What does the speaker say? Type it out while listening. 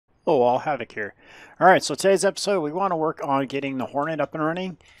Hello all, Havoc here. Alright, so today's episode we want to work on getting the Hornet up and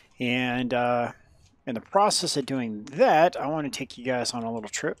running, and in the process of doing that I want to take you guys on a little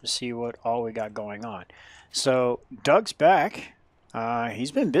trip to see what all we got going on. So Doug's back.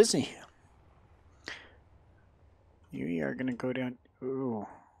 He's been busy. We are going to go down. Ooh.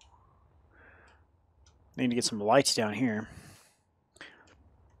 Need to get some lights down here.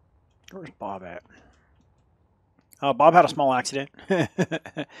 Where's Bob at? Bob had a small accident.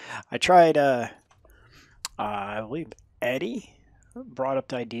 I tried, I believe Eddie brought up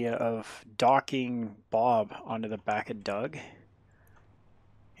the idea of docking Bob onto the back of Doug,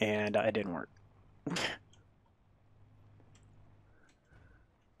 and it didn't work.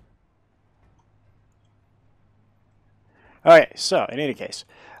 Alright, so in any case,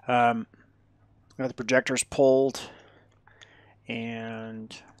 got the projectors pulled,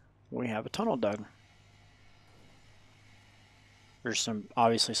 and we have a tunnel dug. There's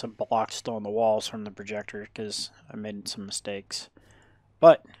obviously some blocks still on the walls from the projector because I made some mistakes.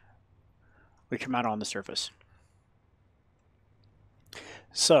 But we come out on the surface.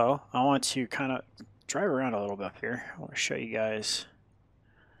 So I want to kind of drive around a little bit up here. I want to show you guys.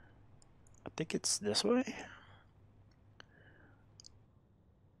 I think it's this way.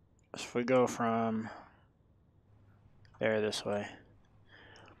 So if we go from there this way,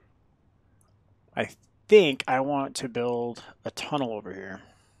 I think I want to build a tunnel over here.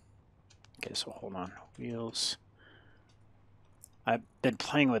 Okay, so hold on. Wheels. I've been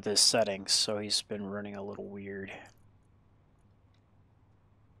playing with his settings, so he's been running a little weird.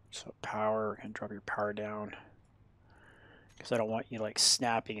 So power, and drop your power down, because I don't want you like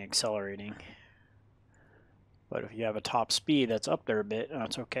snapping, accelerating. But if you have a top speed that's up there a bit,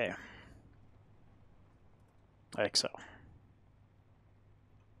 that's okay. Like so.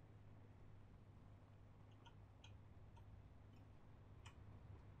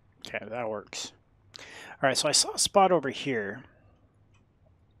 Okay, that works. Alright, so I saw a spot over here.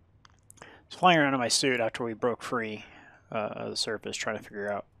 I was flying around in my suit after we broke free of the surface, trying to figure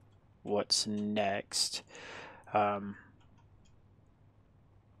out what's next. But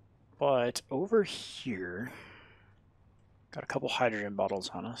over here, got a couple hydrogen bottles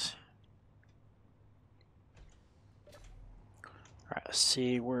on us. Alright, let's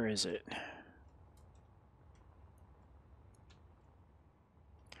see, where is it?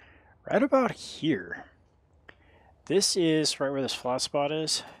 Right about here. This is right where this flat spot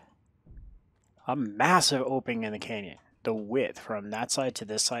is. A massive opening in the canyon. The width from that side to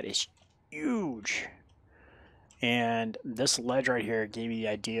this side is huge. And this ledge right here gave me the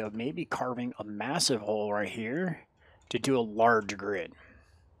idea of maybe carving a massive hole right here to do a large grid.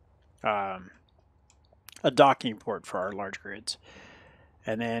 A docking port for our large grids.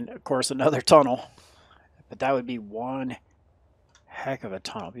 And then, of course, another tunnel. But that would be one heck of a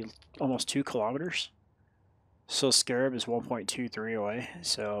tunnel. It'd be almost 2 kilometers. So Scarab is 1.23 away,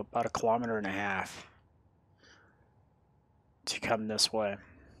 so about 1.5 kilometers to come this way.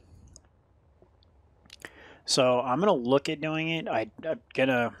 So I'm gonna look at doing it. I'm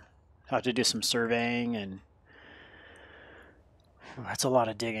gonna have to do some surveying, and that's a lot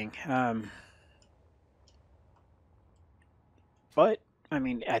of digging. But I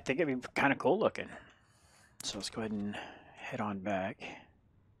mean, I think it'd be kind of cool looking. So let's go ahead and head on back.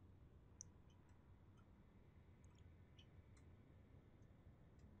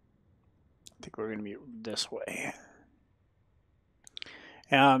 I think we're going to be this way.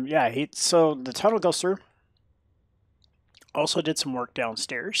 Yeah, so the tunnel goes through. Also did some work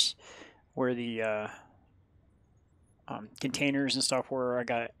downstairs where the containers and stuff were. I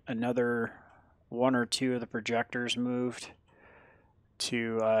got another 1 or 2 of the projectors moved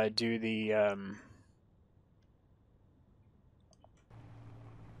to do the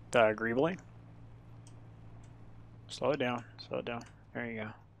greebling. Slow it down, slow it down. There you go.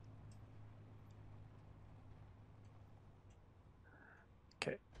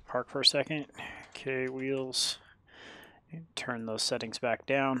 Okay, park for a second. Okay, wheels. Turn those settings back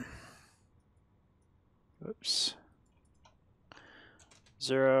down. Oops.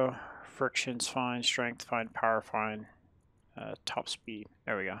 0, friction's fine, strength fine, power fine, top speed.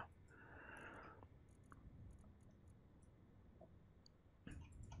 There we go.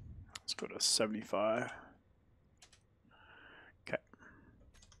 Let's go to 75. Okay.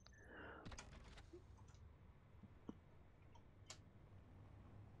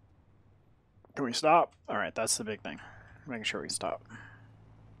 Can we stop? All right, that's the big thing. Making sure we stop.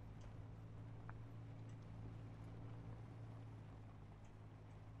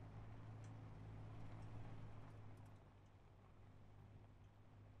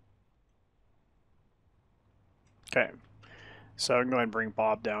 Okay, So I'm going to bring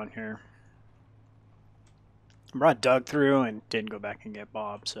Bob down here. I brought Doug through and didn't go back and get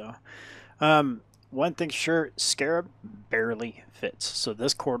Bob. So one thing sure, Scarab barely fits. So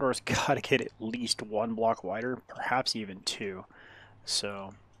this corridor's got to get at least 1 block wider, perhaps even 2.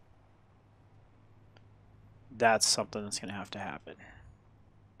 So that's something that's going to have to happen.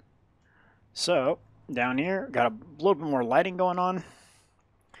 So down here, got a little bit more lighting going on.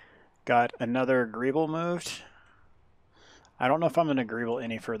 Got another greeble moved. I don't know if I'm going to greeble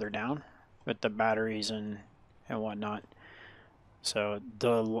any further down with the batteries and whatnot. So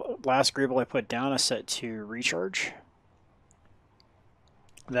the last greeble I put down is set to recharge.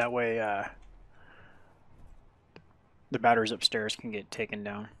 That way the batteries upstairs can get taken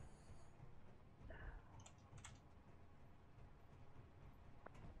down.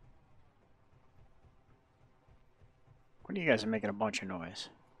 What are you guys making a bunch of noise?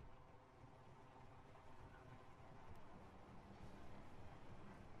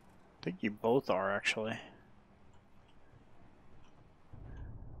 I think you both are actually.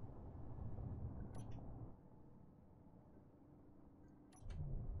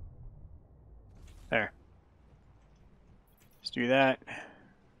 There. Let's do that.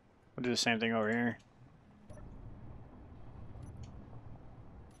 We'll do the same thing over here.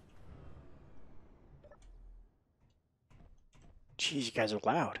 Jeez, you guys are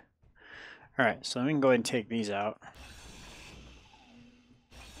loud. Alright, so we can go ahead and take these out.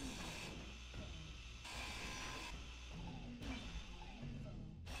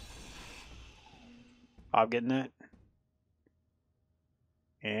 Bob getting that?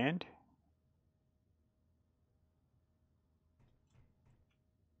 And?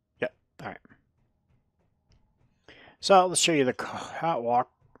 Yep, alright. So let's show you the catwalk.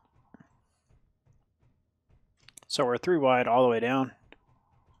 So we're 3 wide all the way down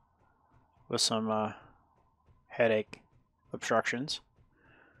with some headache obstructions.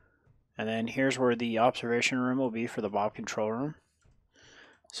 And then here's where the observation room will be for the Bob control room.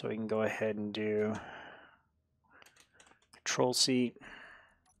 So we can go ahead and do control seat.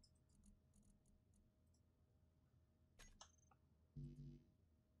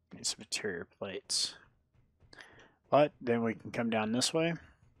 Need some interior plates. But then we can come down this way.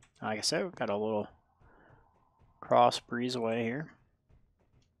 Like I said, we've got a little cross breezeway here.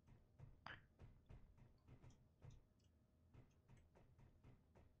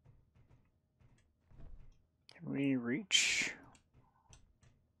 Can we reach?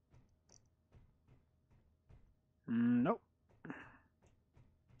 Nope.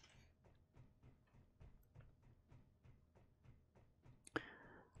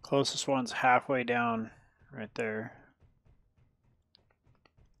 Closest one's halfway down right there.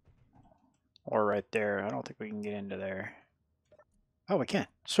 Or right there. I don't think we can get into there. Oh, we can.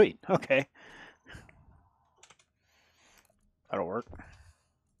 Sweet. Okay. That'll work.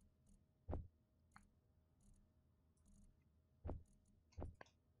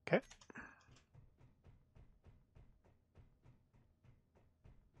 Okay.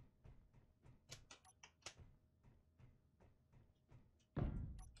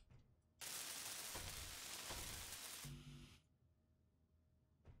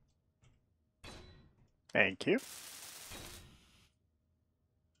 Thank you.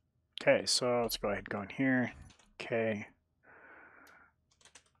 Okay, so let's go ahead and go in here. Okay.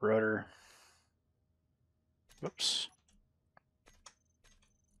 Rotor. Whoops.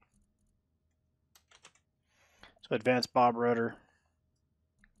 So advanced Bob rotor.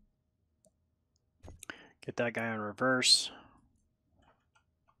 Get that guy in reverse.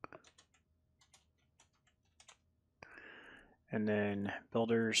 And then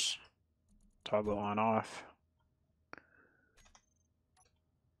builders, toggle on off.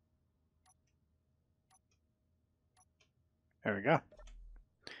 There we go.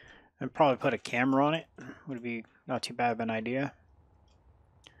 And probably put a camera on it. Would be not too bad of an idea.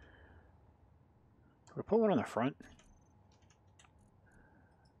 Could we put one on the front?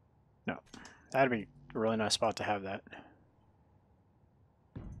 No. That'd be a really nice spot to have that.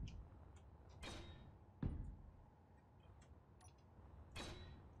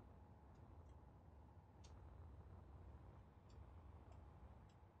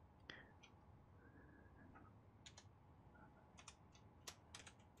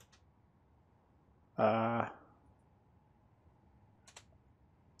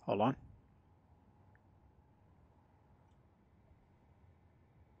 Hold on.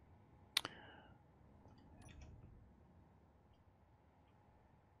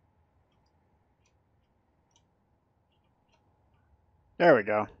 There we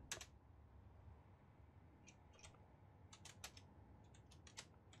go.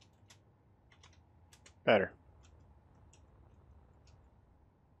 Better.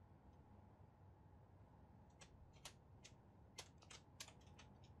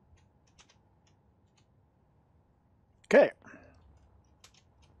 Okay.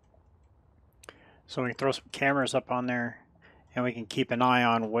 So we can throw some cameras up on there, and we can keep an eye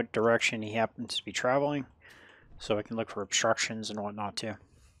on what direction he happens to be traveling, so we can look for obstructions and whatnot too.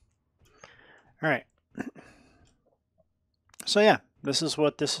 All right. So yeah, this is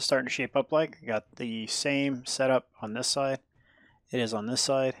what this is starting to shape up like. I got the same setup on this side. It is on this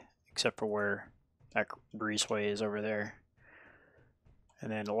side, except for where that breezeway is over there. And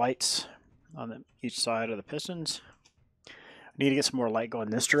then lights on each side of the pistons. I need to get some more light going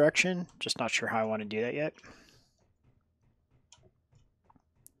this direction. Just not sure how I want to do that yet.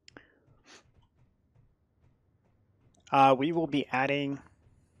 We will be adding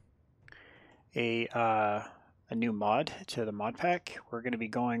a new mod to the mod pack. We're going to be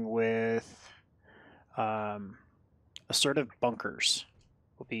going with assertive bunkers.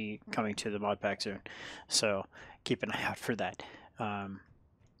 Will be coming to the mod pack soon, so keep an eye out for that.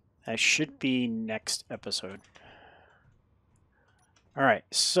 That should be next episode. All right,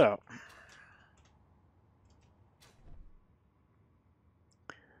 so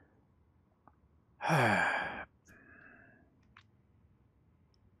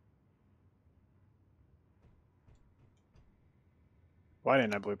why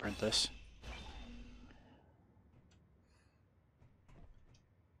didn't I blueprint this?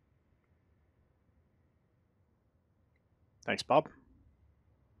 Thanks, Bob.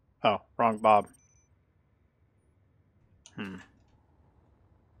 Oh, wrong Bob.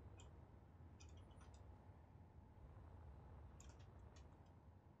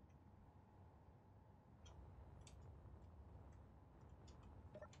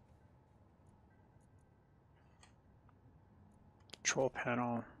 Control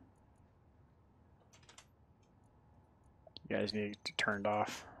panel. You guys need to turn it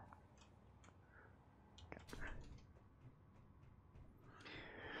off.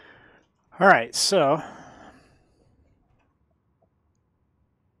 All right, so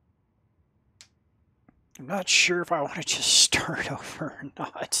I'm not sure if I want to just start over or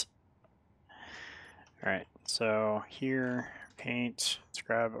not. All right, so here, paint, let's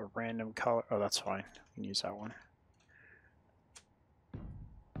grab a random color. Oh, that's fine. We can use that one.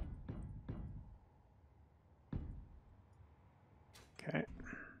 Okay.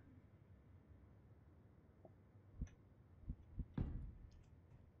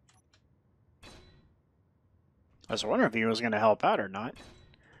 I was wondering if he was going to help out or not.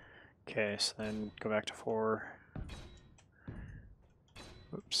 Okay, so then go back to 4.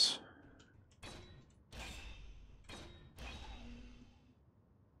 Oops.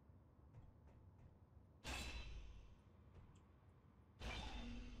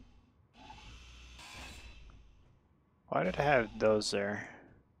 Why did I have those there?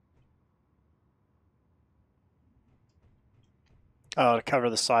 Oh, to cover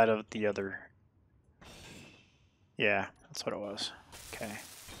the side of the other. Yeah, that's what it was. Okay.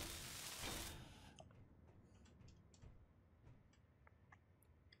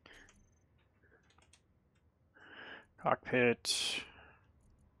 Cockpit.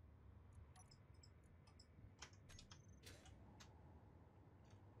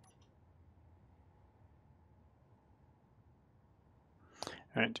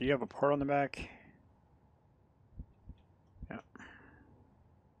 All right, do you have a port on the back? Yeah.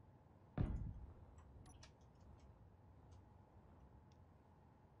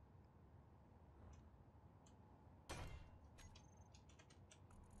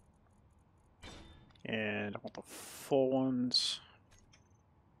 And I want the full ones.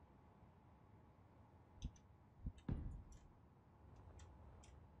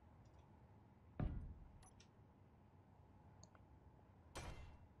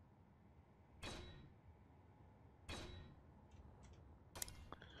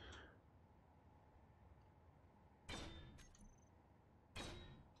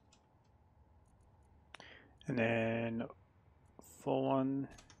 And then full one.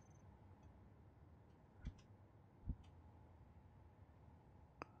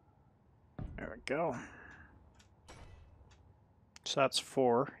 There we go. So that's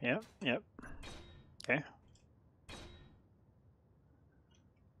 4. Yep, yep. Okay.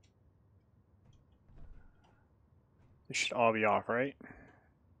 This should all be off, right?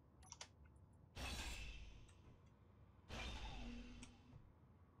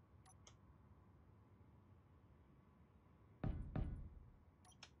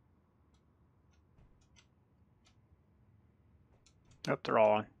 Oh, they're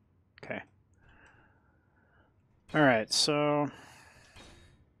all on. Okay. All right, so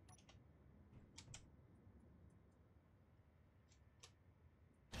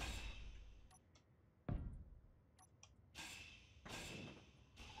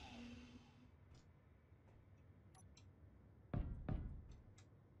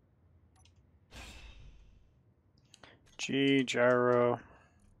G, gyro.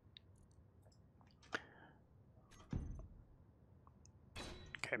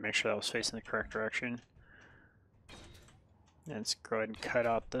 Okay, make sure that was facing the correct direction. And let's go ahead and cut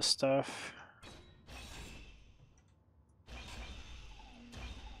out this stuff.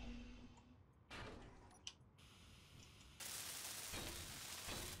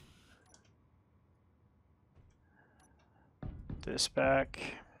 This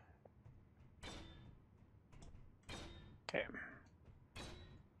back. Okay.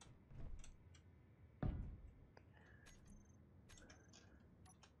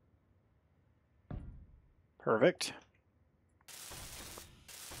 Perfect.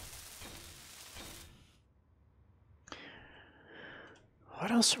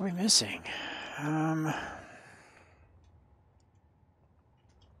 What else are we missing?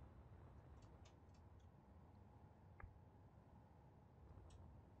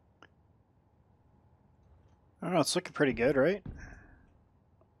 I don't know, it's looking pretty good, right?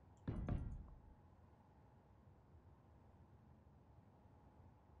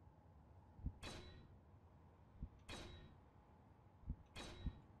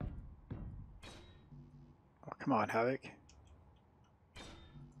 Oh, come on, Havoc.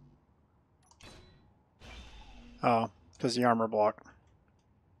 Oh, because the armor block.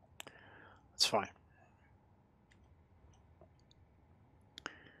 That's fine.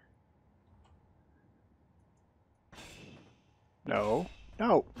 No.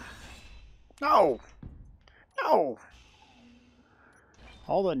 No. No. No.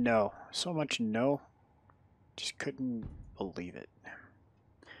 All the no. So much no. Just couldn't believe it.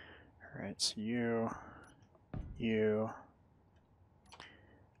 Alright, so you. You.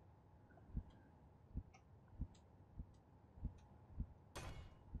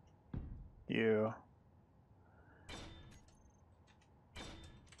 You.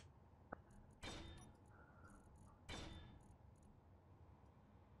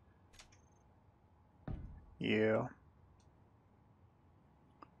 You.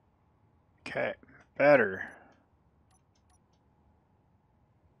 Okay, better.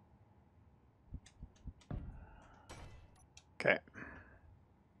 Okay.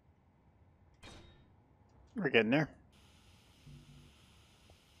 We're getting there.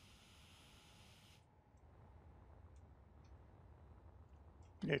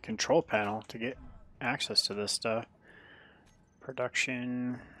 Get a control panel to get access to this stuff.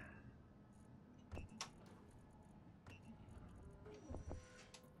 Production.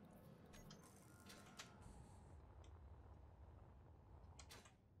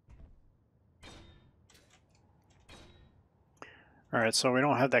 Alright, so we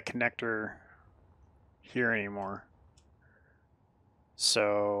don't have that connector here anymore.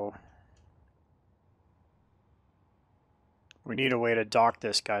 So we need a way to dock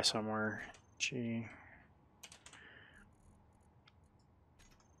this guy somewhere. G.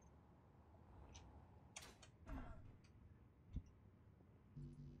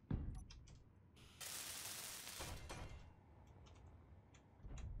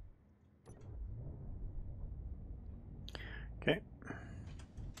 Okay.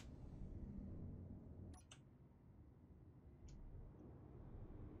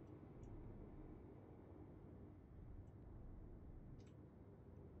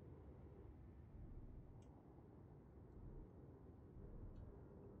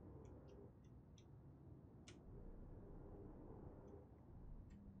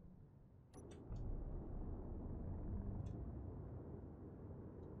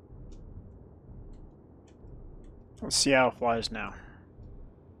 Let's see how it flies now.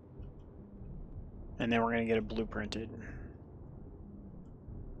 And then we're going to get it blueprinted.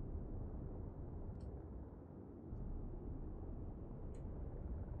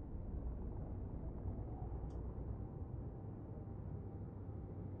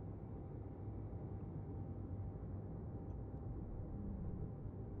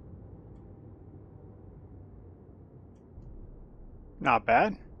 Not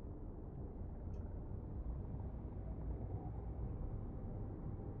bad.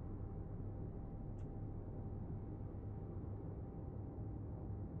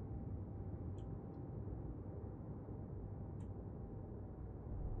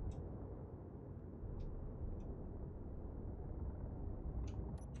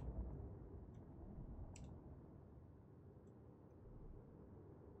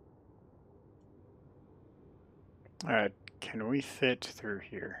 Alright, can we fit through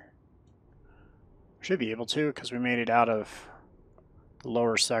here? Should be able to, because we made it out of the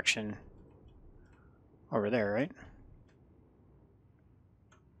lower section over there, right?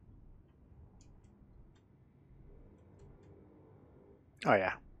 Oh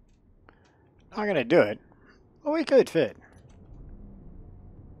yeah. Not gonna do it, Oh, we could fit.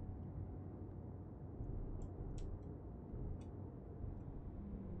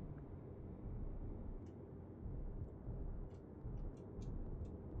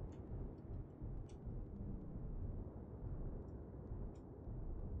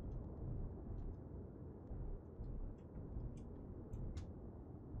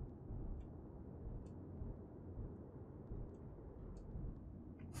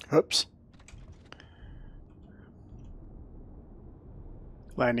 Oops.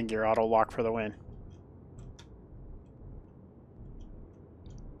 Landing gear auto lock for the win.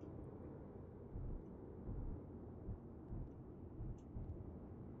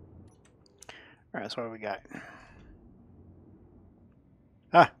 Alright, so what do we got?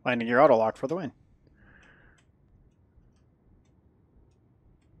 Ah, landing gear auto lock for the win.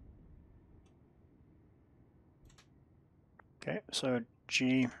 Okay, so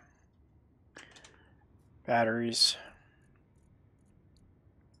G, batteries,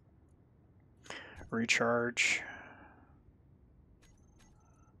 recharge,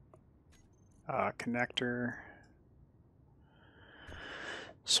 connector,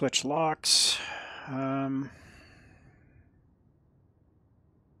 switch locks.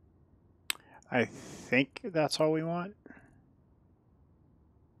 I think that's all we want.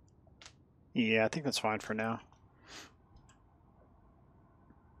 Yeah, I think that's fine for now.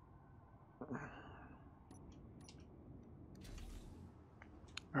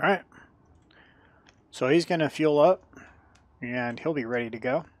 All right. So he's going to fuel up, and he'll be ready to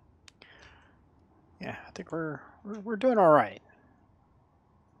go. Yeah, I think we're doing all right.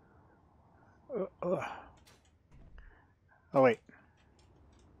 Oh, wait.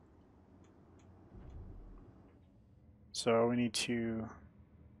 So we need to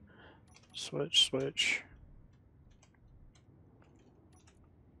switch.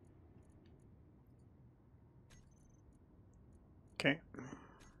 Okay.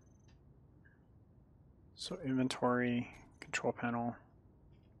 So inventory, control panel,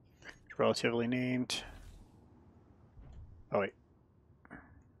 relatively named. Oh, wait.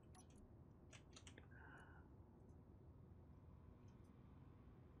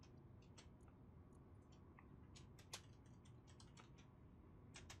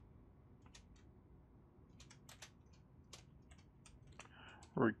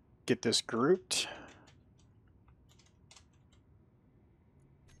 We get this grouped.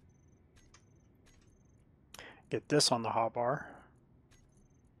 Get this on the hotbar.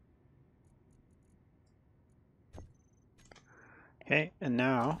 Okay, and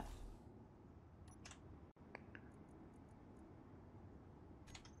now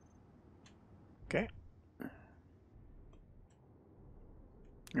okay.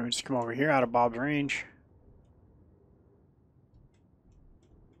 And we just come over here out of Bob's range.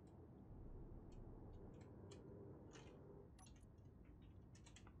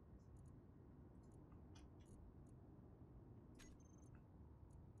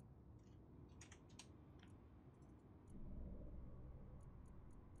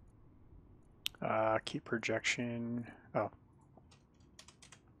 Keep projection. Oh.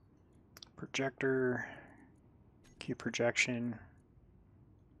 Projector. Keep projection.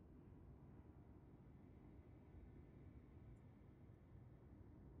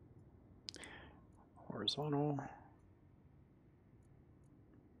 Horizontal.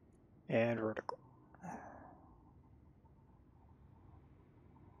 And vertical.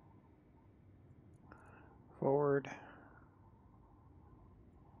 Forward.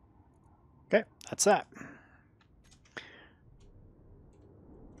 Okay, that's that.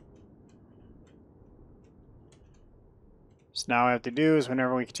 So now all I have to do is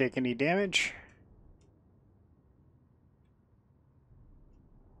whenever we can take any damage,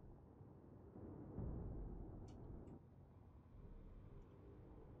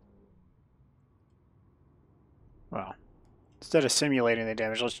 well, instead of simulating the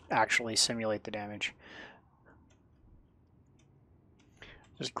damage, let's actually simulate the damage.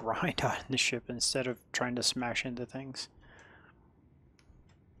 Just grind on the ship instead of trying to smash into things.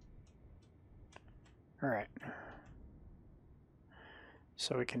 Alright.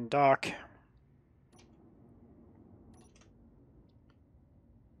 So we can dock.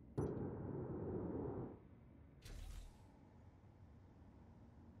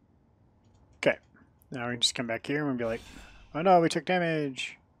 Okay. Now we can just come back here and be like, oh no, we took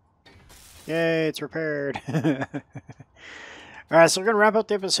damage. Yay, it's repaired. Alright, so we're going to wrap up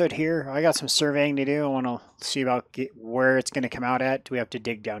the episode here. I got some surveying to do. I want to see about where it's going to come out at. Do we have to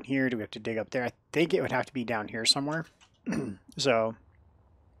dig down here? Do we have to dig up there? I think it would have to be down here somewhere. So,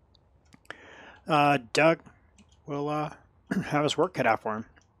 Doug will have his work cut out for him.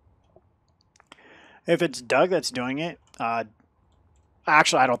 If it's Doug that's doing it,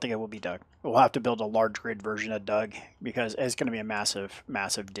 actually, I don't think it will be Doug. We'll have to build a large grid version of Doug because it's going to be a massive,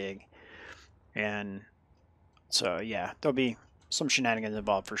 massive dig. And so, yeah, there'll be some shenanigans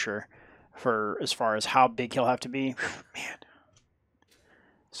involved for sure. For as far as how big he'll have to be, man.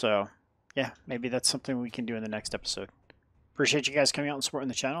 So, yeah, maybe that's something we can do in the next episode. Appreciate you guys coming out and supporting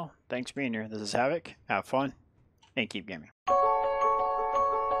the channel. Thanks for being here. This is Havoc. Have fun and keep gaming.